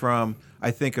comes from. I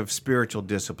think of spiritual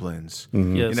disciplines.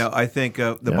 Yes. I think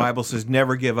the Bible says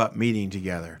never give up meeting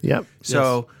together. Yep.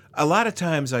 So a lot of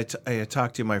times I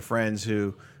talk to my friends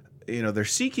who, they're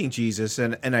seeking Jesus,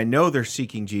 and I know they're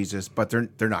seeking Jesus, but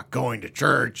they're not going to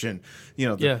church, and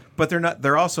but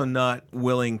they're also not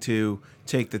willing to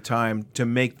take the time to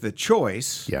make the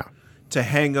choice. Yeah. To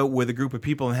hang out with a group of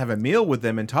people and have a meal with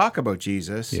them and talk about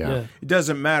Jesus. Yeah. It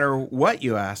doesn't matter what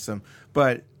you ask them,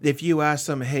 but if you ask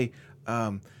them, hey,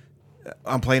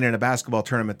 I'm playing in a basketball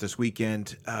tournament this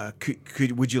weekend.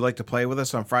 Would you like to play with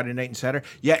us on Friday night and Saturday?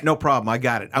 Yeah, no problem. I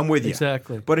got it. I'm with you.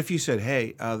 Exactly. But if you said,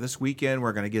 hey, this weekend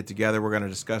we're going to get together. We're going to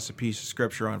discuss a piece of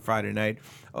scripture on Friday night.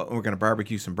 We're going to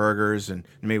barbecue some burgers and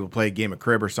maybe we'll play a game of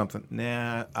crib or something.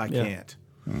 Nah, I can't.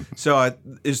 So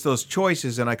it's those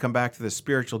choices, and I come back to the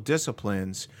spiritual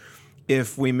disciplines.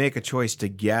 If we make a choice to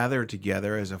gather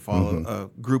together as a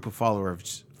group of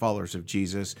followers of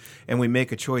Jesus, and we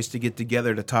make a choice to get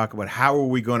together to talk about how are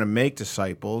we going to make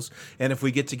disciples, and if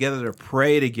we get together to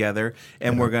pray together,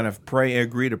 and we're going to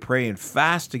agree to pray and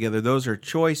fast together, those are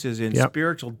choices in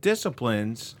spiritual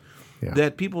disciplines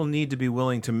that people need to be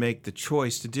willing to make the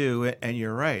choice to do. And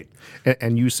you're right.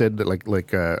 And you said that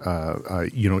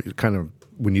kind of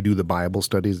when you do the Bible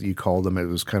studies, you call them, it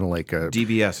was kind of like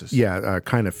DBSs. Yeah,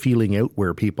 kind of feeling out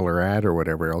where people are at or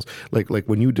whatever else. Like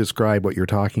when you describe what you're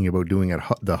talking about doing at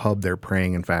the hub, they're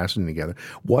praying and fasting together.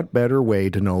 What better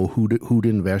way to know who to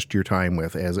invest your time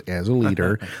with as a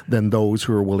leader than those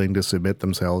who are willing to submit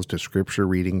themselves to scripture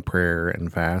reading, prayer,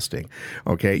 and fasting?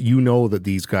 Okay, that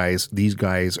these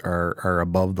guys are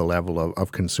above the level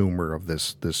of consumer of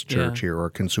this church here,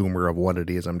 or consumer of what it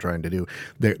is I'm trying to do.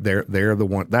 They're the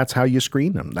one. That's how you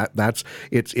screen them.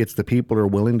 It's the people who are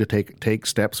willing to take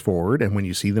steps forward, and when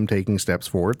you see them taking steps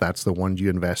forward, that's the ones you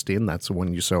invest in. That's the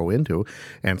one you sow into.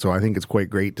 And so I think it's quite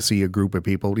great to see a group of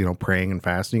people, praying and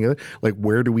fasting together. Like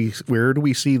where do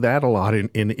we see that a lot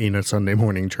in a Sunday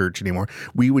morning church anymore?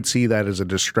 We would see that as a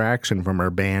distraction from our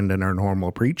band and our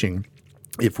normal preaching.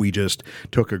 if we just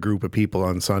took a group of people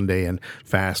on Sunday and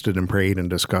fasted and prayed and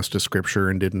discussed a scripture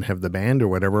and didn't have the band or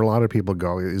whatever, a lot of people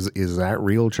go, is that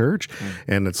real church?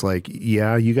 And it's like,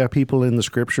 yeah, you got people in the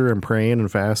scripture and praying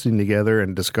and fasting together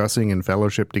and discussing and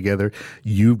fellowship together.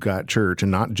 You've got church,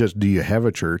 and not just do you have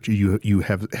a church, you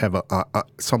have a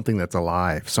something that's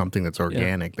alive, something that's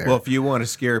organic there. Well, if you want to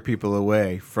scare people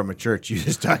away from a church, you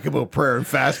just talk about prayer and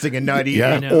fasting and not eating.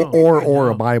 Yeah, or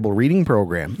a Bible reading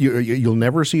program. You'll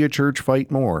never see a church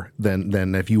fight more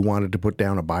than if you wanted to put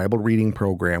down a Bible reading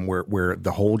program where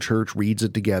the whole church reads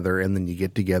it together, and then you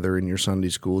get together in your Sunday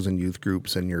schools and youth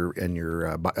groups and your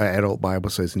adult Bible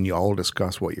studies, and you all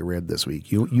discuss what you read this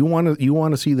week. You want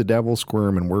to see the devil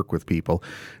squirm and work with people.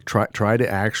 Try to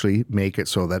actually make it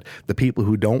so that the people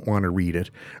who don't want to read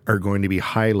it are going to be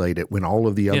highlighted when all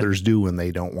of the others do and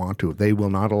they don't want to. They will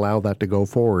not allow that to go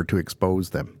forward to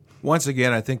expose them. Once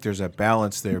again, I think there's a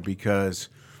balance there, because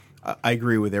I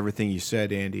agree with everything you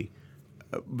said, Andy.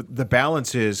 The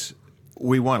balance is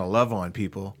we want to love on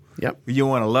people. Yep. You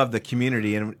want to love the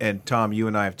community. And Tom, you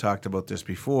and I have talked about this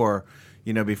before.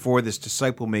 You know, before this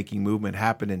disciple-making movement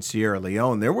happened in Sierra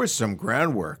Leone, there was some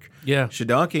groundwork. Yeah.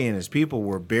 Shadonke and his people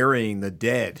were burying the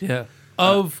dead. Yeah.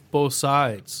 Of both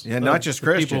sides. Yeah, not just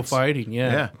Christians. People fighting,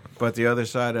 yeah. But the other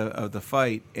side of the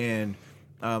fight. And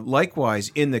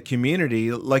likewise, in the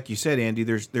community, like you said, Andy,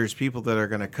 there's people that are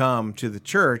going to come to the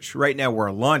church. Right now, we're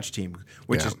a launch team,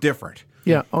 which is different.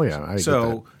 Yeah. Oh, yeah. I get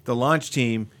that. The launch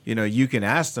team, you can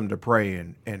ask them to pray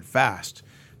and fast.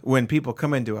 When people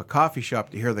come into a coffee shop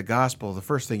to hear the gospel, the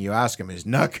first thing you ask them is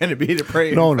not going to be to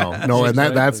pray. No, and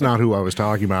that's not who I was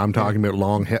talking about. I'm talking about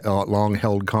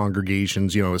long-held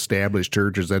congregations, established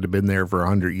churches that have been there for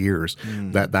 100 years.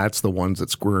 That's the ones that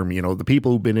squirm. The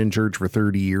people who've been in church for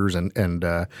 30 years and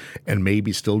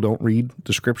maybe still don't read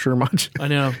the scripture much. I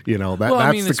know.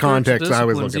 That's the context I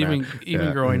was looking at.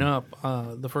 Even growing up,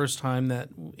 the first time that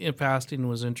fasting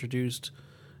was introduced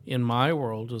in my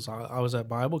world was I was at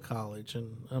Bible college,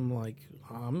 and I'm like,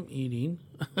 I'm eating.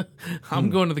 I'm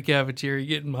going to the cafeteria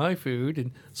getting my food,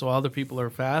 and so other people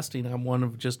are fasting. I'm one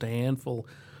of just a handful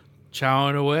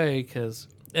chowing away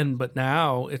but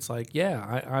now it's like,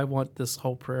 I want this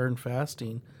whole prayer and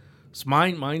fasting. So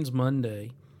mine's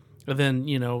Monday. And then,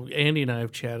 Andy and I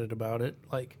have chatted about it.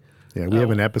 Like, yeah, we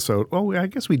have an episode. Oh, I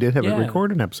guess we did have a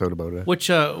recorded episode about it. Which,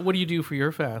 what do you do for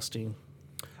your fasting?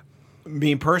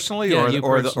 Me personally,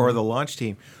 or the launch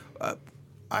team,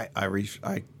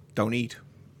 I don't eat.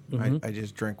 I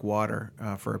just drink water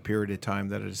for a period of time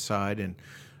that I decide, and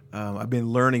I've been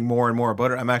learning more and more about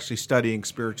it. I'm actually studying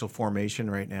spiritual formation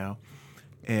right now,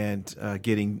 and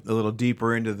getting a little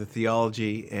deeper into the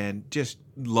theology, and just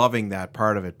loving that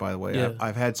part of it. By the way,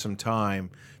 I've had some time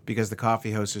because the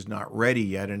coffee house is not ready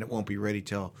yet, and it won't be ready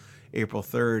till April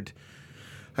 3rd.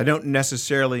 I don't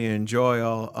necessarily enjoy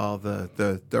all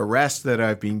the rest that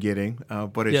I've been getting,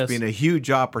 but it's been a huge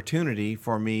opportunity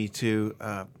for me to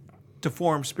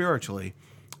form spiritually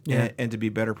and to be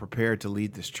better prepared to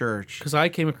lead this church. Because I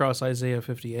came across Isaiah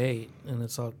 58, and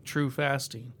it's all true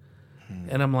fasting.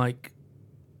 And I'm like,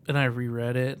 and I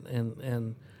reread it,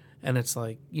 and it's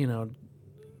like,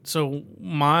 so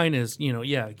mine is,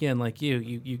 again, like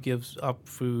you give up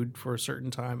food for a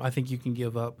certain time. I think you can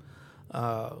give up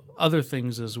other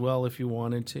things as well if you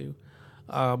wanted to.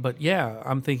 But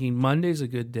I'm thinking Monday's a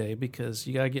good day because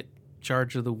you got to get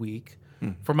charge of the week.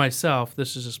 For myself,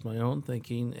 this is just my own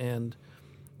thinking. And,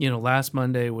 last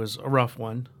Monday was a rough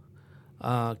one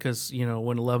because,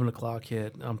 when 11 o'clock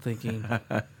hit, I'm thinking,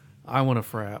 I want a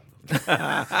frap.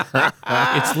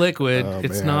 It's liquid.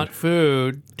 It's not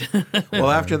food. Well,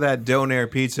 after that donair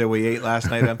pizza we ate last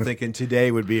night, I'm thinking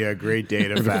today would be a great day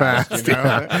to fast.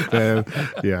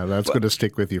 That's going to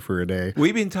stick with you for a day.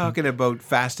 We've been talking about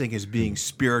fasting as being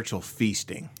spiritual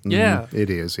feasting. Yeah. It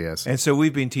is, yes. And so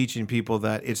we've been teaching people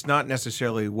that it's not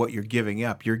necessarily what you're giving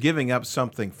up. You're giving up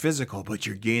something physical, but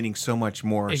you're gaining so much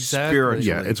more spiritually.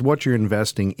 Yeah, it's what you're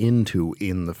investing into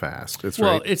in the fast. It's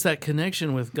it's that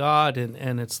connection with God,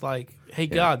 and it's like, hey,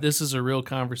 God, this is a real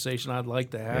conversation I'd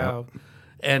like to have.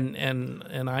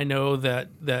 And I know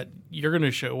that you're going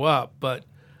to show up, but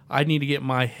I need to get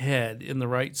my head in the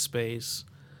right space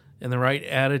and the right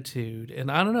attitude. And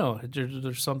I don't know,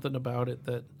 there's something about it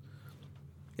that...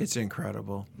 It's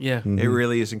incredible. Yeah. It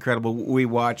really is incredible. We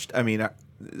watched,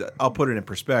 I'll put it in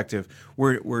perspective.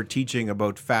 We're teaching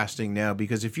about fasting now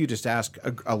because if you just ask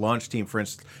a launch team, for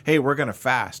instance, hey, we're going to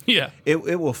fast,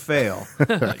 it will fail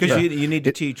because you need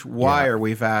to teach why are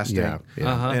we fasting.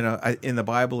 In the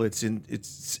Bible,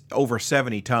 it's over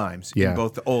 70 times in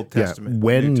both the Old Testament.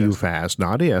 When you fast,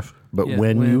 not if, but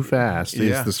when you fast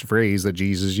is this phrase that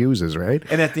Jesus uses, right?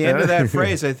 And at the end of that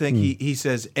phrase, I think he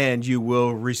says, "And you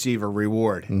will receive a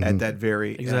reward." At that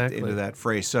very at the end of that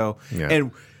phrase. So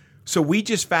So we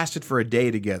just fasted for a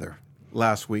day together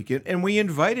last week, and we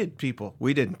invited people.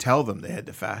 We didn't tell them they had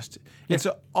to fast. And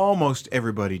so almost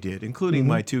everybody did, including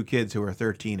my two kids who are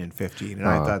 13 and 15, and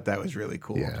I thought that was really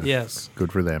cool. Yes.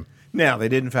 Good for them. Now, they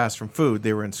didn't fast from food.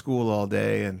 They were in school all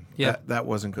day, and that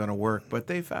wasn't going to work. But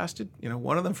they fasted,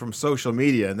 one of them from social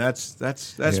media, and that's pretty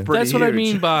That's what huge. I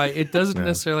mean by it doesn't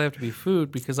necessarily have to be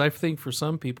food, because I think for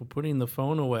some people, putting the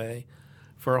phone away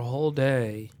for a whole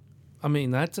day, I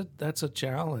mean, that's a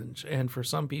challenge. And for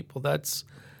some people,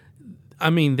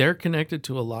 they're connected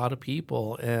to a lot of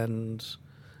people. And,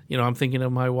 I'm thinking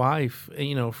of my wife,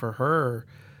 for her,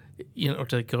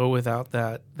 to go without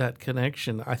that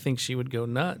connection, I think she would go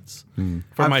nuts.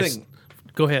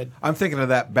 Go ahead. I'm thinking of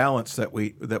that balance that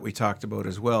we talked about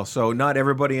as well. So not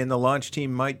everybody in the launch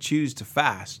team might choose to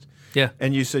fast. Yeah.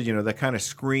 And you said, that kind of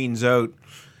screens out.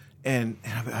 And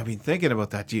I've been thinking about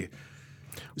that.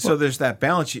 So there's that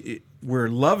balance. We're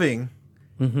loving.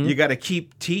 You got to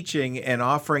keep teaching and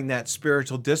offering that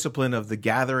spiritual discipline of the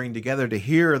gathering together to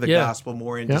hear the gospel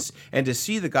more and to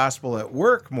see the gospel at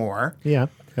work more. Yeah.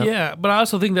 Yeah, but I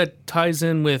also think that ties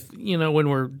in with, when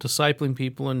we're discipling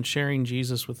people and sharing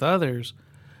Jesus with others,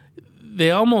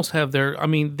 they almost have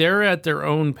they're at their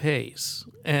own pace.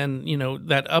 And,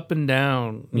 that up and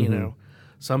down,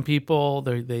 some people,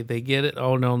 they get it.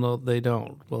 Oh, no, they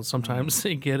don't. Well, sometimes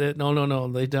they get it. No,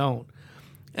 they don't.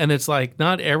 And it's like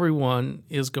not everyone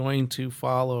is going to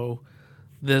follow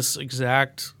this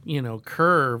exact,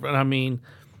 curve. And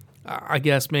I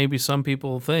guess maybe some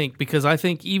people think, because I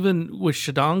think even with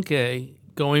Shadonke,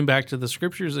 going back to the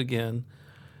scriptures again,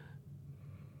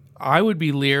 I would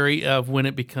be leery of when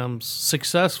it becomes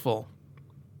successful.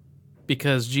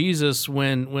 Because Jesus,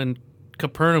 when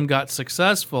Capernaum got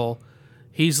successful,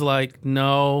 he's like,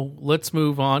 no, let's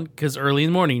move on. Because early in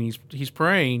the morning, he's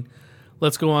praying,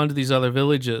 let's go on to these other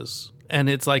villages. And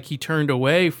it's like he turned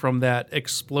away from that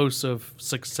explosive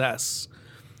success.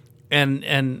 And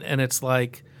it's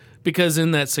like, because in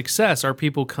that success, are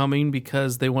people coming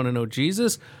because they want to know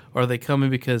Jesus, or are they coming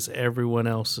because everyone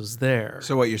else is there?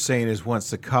 So what you're saying is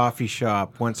once the coffee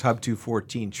shop, once Hub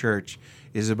 214 Church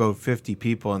is about 50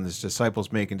 people and there's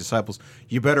disciples making disciples,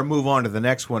 you better move on to the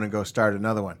next one and go start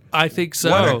another one. I think so.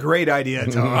 What a great idea,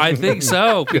 Tom. I think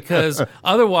so, because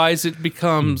otherwise it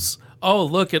becomes, oh,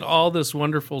 look at all this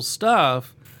wonderful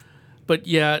stuff, but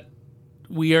yet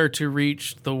we are to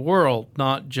reach the world,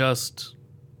 not just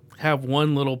have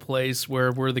one little place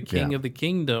where we're the king of the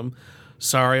kingdom.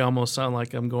 Sorry, I almost sound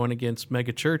like I'm going against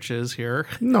mega churches here.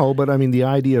 No, but the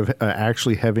idea of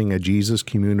actually having a Jesus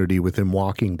community within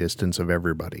walking distance of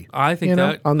everybody. I think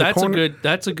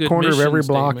that's a good corner of every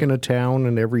block statement. in a town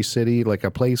and every city, like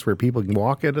a place where people can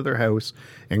walk out of their house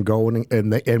and go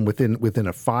and within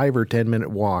a 5 or 10 minute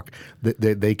walk,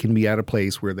 they can be at a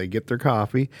place where they get their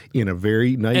coffee in a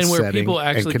very nice and where setting people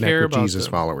actually and connect care with about Jesus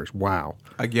them. followers. Wow.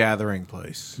 A gathering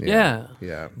place. Yeah.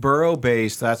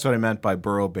 Borough-based, that's what I meant by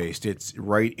borough-based. It's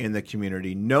right in the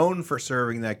community, known for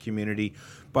serving that community.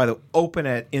 By the open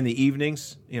in the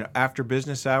evenings, after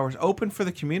business hours, open for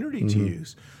the community to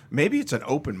use. Maybe it's an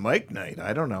open mic night.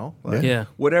 I don't know.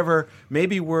 Whatever.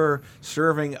 Maybe we're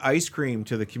serving ice cream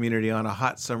to the community on a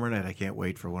hot summer night. I can't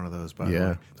wait for one of those. By the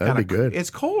way, that'd be good. It's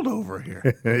cold over here.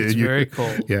 It's very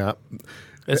cold. Yeah.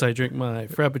 As I drink my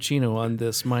Frappuccino on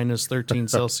this minus 13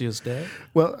 Celsius day.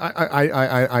 Well,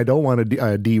 I don't want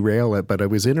to derail it, but it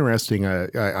was interesting.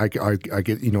 I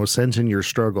get sense in your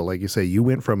struggle, like you say, you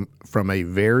went from a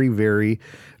very very,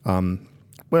 I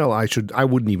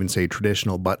wouldn't even say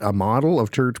traditional, but a model of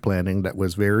church planning that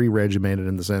was very regimented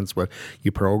in the sense where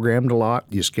you programmed a lot,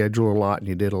 you scheduled a lot, and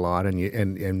you did a lot,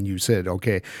 and you said,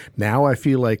 okay, now I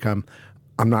feel like I'm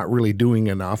not really doing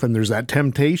enough, and there's that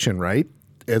temptation, right?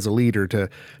 As a leader to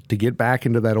get back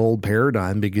into that old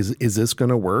paradigm, because is this going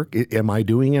to work? Am I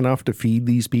doing enough to feed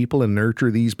these people and nurture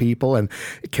these people? And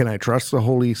can I trust the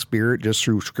Holy Spirit just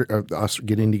through us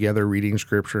getting together, reading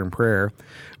scripture and prayer?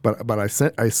 But I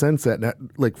sense that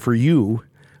like for you,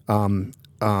 how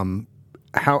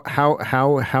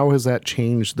has that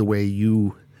changed the way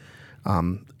you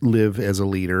live as a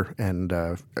leader. And,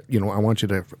 I want you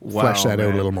to flesh that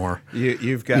out a little more.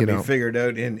 You've got me figured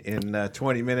out in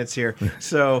 20 minutes here.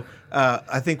 So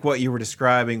I think what you were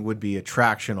describing would be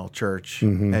attractional church.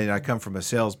 And I come from a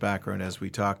sales background, as we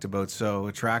talked about. So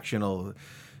attractional,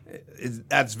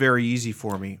 that's very easy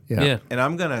for me. Yeah. And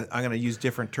I'm gonna use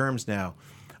different terms now.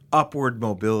 Upward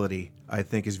mobility, I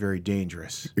think, is very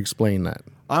dangerous. Explain that.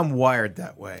 I'm wired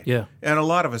that way. Yeah. And a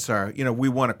lot of us are. We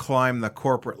want to climb the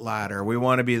corporate ladder. We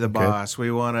want to be the boss. We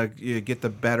want to get the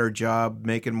better job,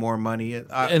 making more money.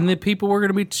 And the people we're going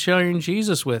to be sharing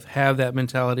Jesus with have that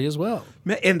mentality as well.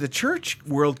 And the church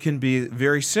world can be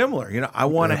very similar. I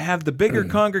want to have the bigger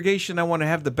congregation. I want to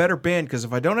have the better band, because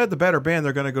if I don't have the better band,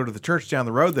 they're going to go to the church down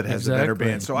the road that has the better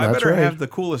band. So I better have the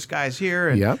coolest guys here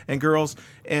and girls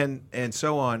and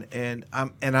so on. And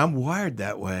I'm wired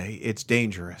that way. It's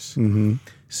dangerous. Mm-hmm.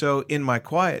 So in my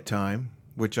quiet time,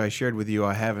 which I shared with you,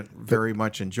 I haven't very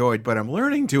much enjoyed, but I'm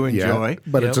learning to enjoy. Yeah,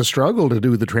 but it's a struggle to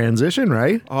do the transition,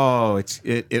 right? Oh,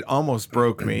 it almost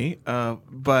broke me.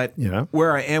 But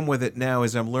where I am with it now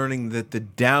is I'm learning that the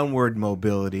downward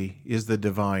mobility is the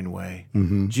divine way.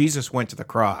 Mm-hmm. Jesus went to the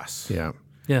cross. Yeah.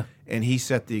 Yeah. And he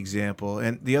set the example.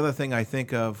 And the other thing I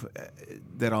think of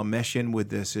that I'll mesh in with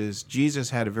this is Jesus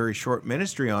had a very short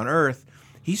ministry on earth.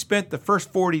 He spent the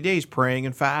first 40 days praying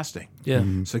and fasting. Yeah.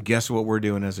 Mm-hmm. So guess what we're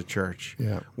doing as a church?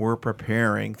 Yeah. We're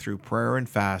preparing through prayer and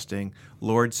fasting.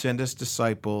 Lord, send us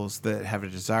disciples that have a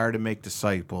desire to make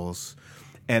disciples.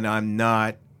 And I'm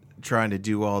not trying to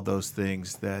do all those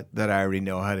things that I already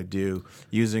know how to do,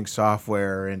 using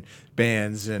software and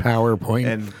bands and PowerPoint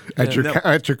and at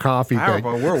your coffee thing.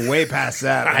 We're way past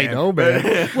that. I know,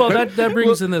 man. Well, that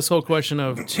brings in this whole question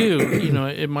of, too,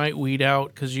 it might weed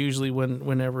out, because usually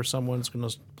whenever someone's going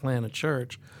to plant a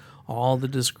church, all the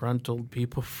disgruntled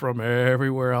people from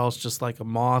everywhere else, just like a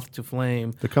moth to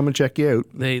flame, They come and check you out.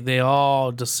 they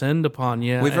all descend upon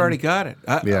you. We've already got it.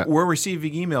 Yeah. We're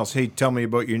receiving emails. Hey, tell me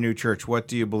about your new church. What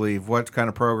do you believe? What kind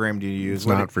of program do you use? It's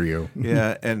not for you.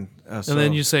 Yeah, and And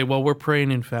then you say, well, we're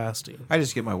praying and fasting. I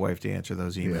just get my wife to answer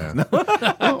those emails. Yeah.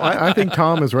 Well, I think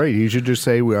Tom is right. You should just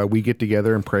say we get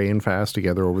together and pray and fast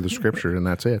together over the scripture, and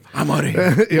that's it. I'm out of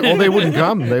here. Well, they wouldn't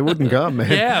come. They wouldn't come,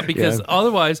 man. Yeah, because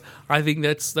otherwise, I think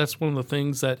that's one of the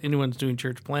things that anyone's doing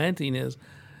church planting is,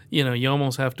 you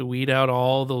almost have to weed out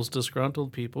all those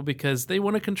disgruntled people because they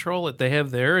want to control it. They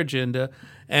have their agenda,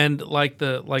 and like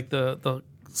the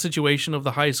situation of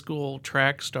the high school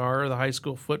track star or the high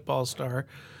school football star.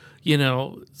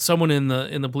 Someone in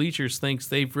the bleachers thinks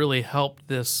they've really helped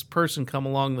this person come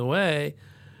along the way.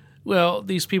 Well,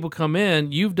 these people come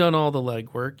in, you've done all the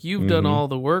legwork, you've done all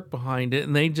the work behind it,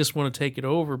 and they just want to take it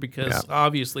over because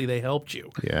obviously they helped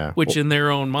you. Yeah. Which in their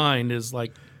own mind is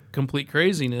like complete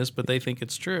craziness, but they think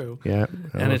it's true. Yeah.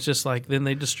 And it's just like, then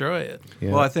they destroy it.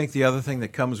 Yeah. Well, I think the other thing that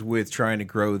comes with trying to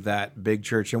grow that big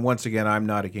church, and once again, I'm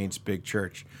not against big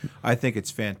church. I think it's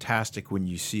fantastic when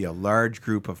you see a large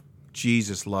group of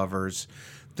Jesus lovers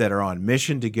that are on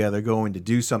mission together, going to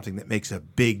do something that makes a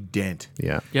big dent.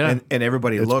 Yeah. Yeah. And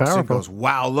everybody It's looks and powerful. goes,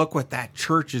 wow, look what that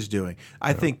church is doing.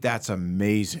 I think that's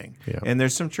amazing. Yeah. And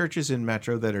there's some churches in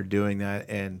Metro that are doing that,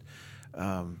 and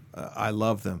I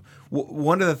love them.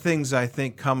 One of the things I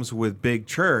think comes with big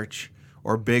church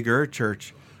or bigger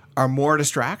church are more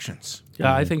distractions.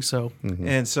 Yeah, I think so.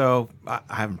 And so I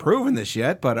haven't proven this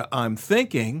yet, but I'm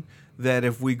thinking that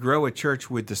if we grow a church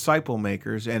with disciple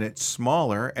makers and it's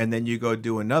smaller, and then you go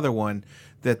do another one,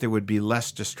 that there would be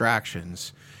less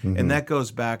distractions. And that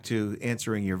goes back to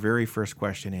answering your very first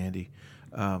question, Andy.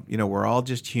 We're all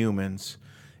just humans,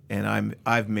 and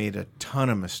I've made a ton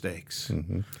of mistakes.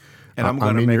 And I'm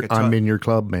going to make a ton. I'm in your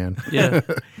club, man. Yeah.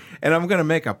 And I'm going to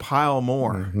make a pile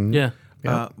more. Yeah.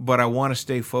 But I want to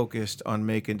stay focused on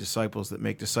making disciples that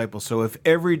make disciples. So if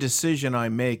every decision I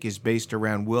make is based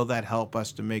around, will that help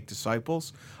us to make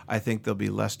disciples? I think there'll be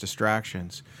less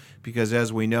distractions. Because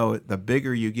as we know, the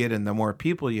bigger you get and the more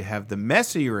people you have, the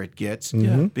messier it gets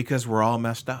because we're all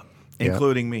messed up,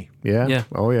 including me. Yeah. Yeah.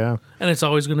 Oh, yeah. And it's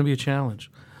always going to be a challenge.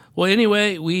 Well,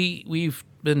 anyway, we've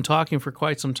been talking for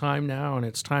quite some time now, and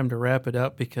it's time to wrap it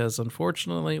up because,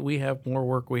 unfortunately, we have more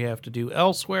work we have to do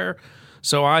elsewhere.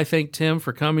 So I thank Tim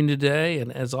for coming today,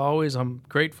 and as always, I'm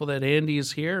grateful that Andy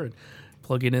is here and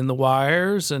plugging in the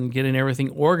wires and getting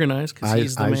everything organized because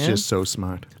he's the man. He's just so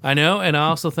smart. I know, and I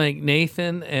also thank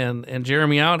Nathan and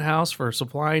Jeremy Outhouse for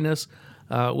supplying us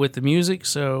with the music,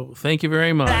 so thank you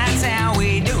very much. That's how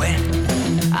we do it.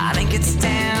 I think it's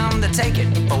time to take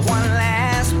it for one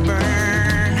last burn.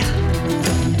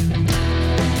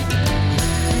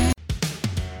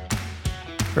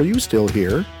 Are you still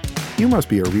here? You must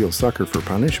be a real sucker for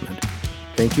punishment.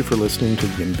 Thank you for listening to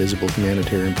the Invisible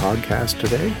Humanitarian podcast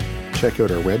today. Check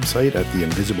out our website at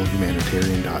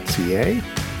theinvisiblehumanitarian.ca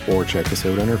or check us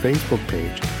out on our Facebook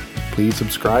page. Please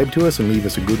subscribe to us and leave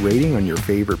us a good rating on your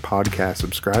favorite podcast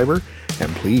subscriber.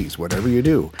 And please, whatever you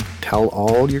do, tell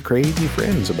all your crazy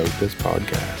friends about this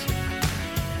podcast.